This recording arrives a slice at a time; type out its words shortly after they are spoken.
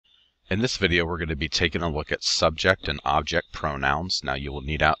In this video, we're going to be taking a look at subject and object pronouns. Now, you will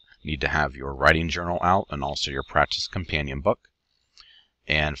need to have your writing journal out and also your practice companion book.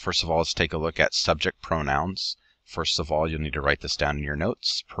 And first of all, let's take a look at subject pronouns. First of all, you'll need to write this down in your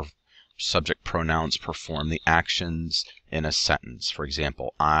notes. Subject pronouns perform the actions in a sentence. For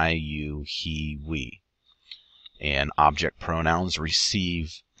example, I, you, he, we. And object pronouns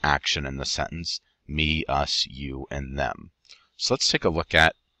receive action in the sentence. Me, us, you, and them. So let's take a look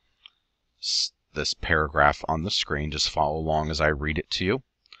at this paragraph on the screen. Just follow along as I read it to you.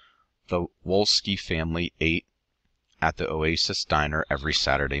 The Wolski family ate at the Oasis Diner every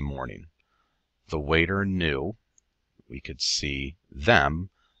Saturday morning. The waiter knew, we could see,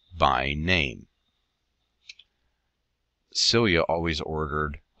 them by name. Celia always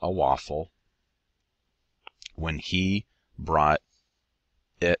ordered a waffle. When he brought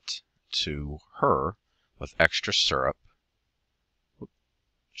it to her with extra syrup,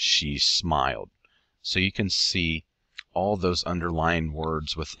 she smiled. So you can see all those underlined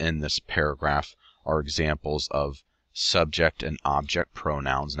words within this paragraph are examples of subject and object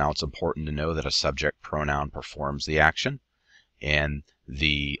pronouns. Now, it's important to know that a subject pronoun performs the action and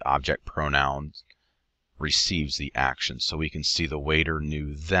the object pronoun receives the action. So we can see the waiter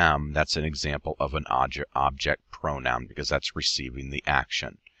knew them. That's an example of an object pronoun because that's receiving the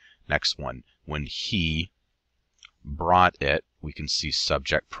action. Next one, when he brought it, we can see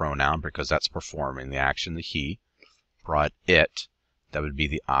subject pronoun because that's performing the action. The he brought it, that would be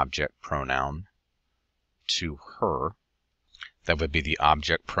the object pronoun, to her. That would be the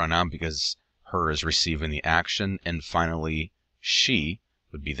object pronoun because her is receiving the action. And finally, she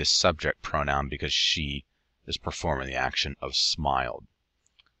would be the subject pronoun because she is performing the action of smiled.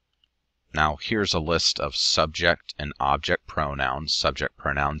 Now here's a list of subject and object pronouns. Subject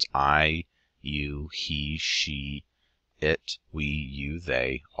pronouns I, you, he, she, it, we, you,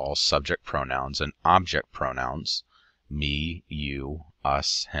 they, all subject pronouns. And object pronouns, me, you,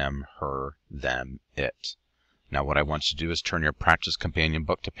 us, him, her, them, it. Now what I want you to do is turn your practice companion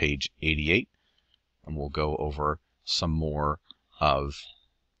book to page 88, and we'll go over some more of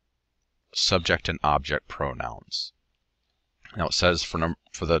subject and object pronouns. Now it says for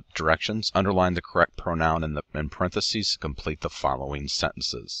the directions, underline the correct pronoun in parentheses to complete the following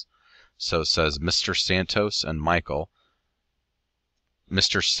sentences. So it says Mr. Santos and Michael.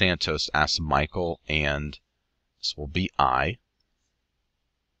 Mr. Santos asked Michael, and this will be I,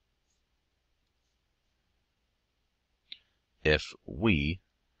 if we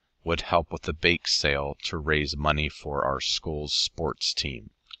would help with the bake sale to raise money for our school's sports team.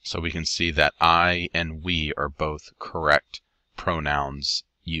 So we can see that I and we are both correct pronouns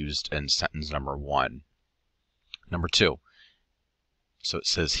used in sentence number 1. Number 2. So it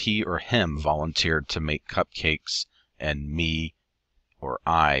says he or him volunteered to make cupcakes and me or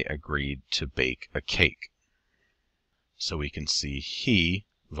I agreed to bake a cake. So we can see he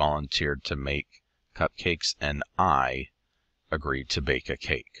volunteered to make cupcakes and I agreed to bake a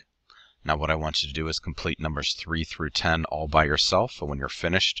cake. Now what I want you to do is complete numbers 3 through 10 all by yourself, and when you're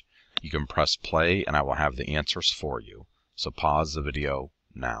finished you can press play and I will have the answers for you. So pause the video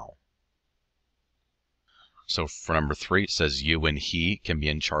now. So for number 3, it says you and he can be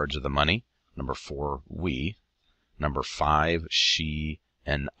in charge of the money. Number 4, we. Number 5, she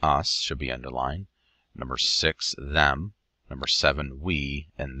and us should be underlined. Number 6, them. Number 7, we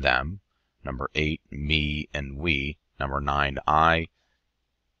and them. Number 8, me and we. Number 9, I.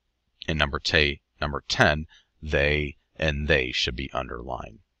 And number 10, they and they should be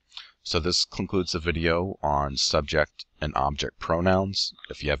underlined. So this concludes the video on subject and object pronouns.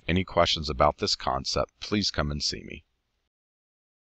 If you have any questions about this concept, please come and see me.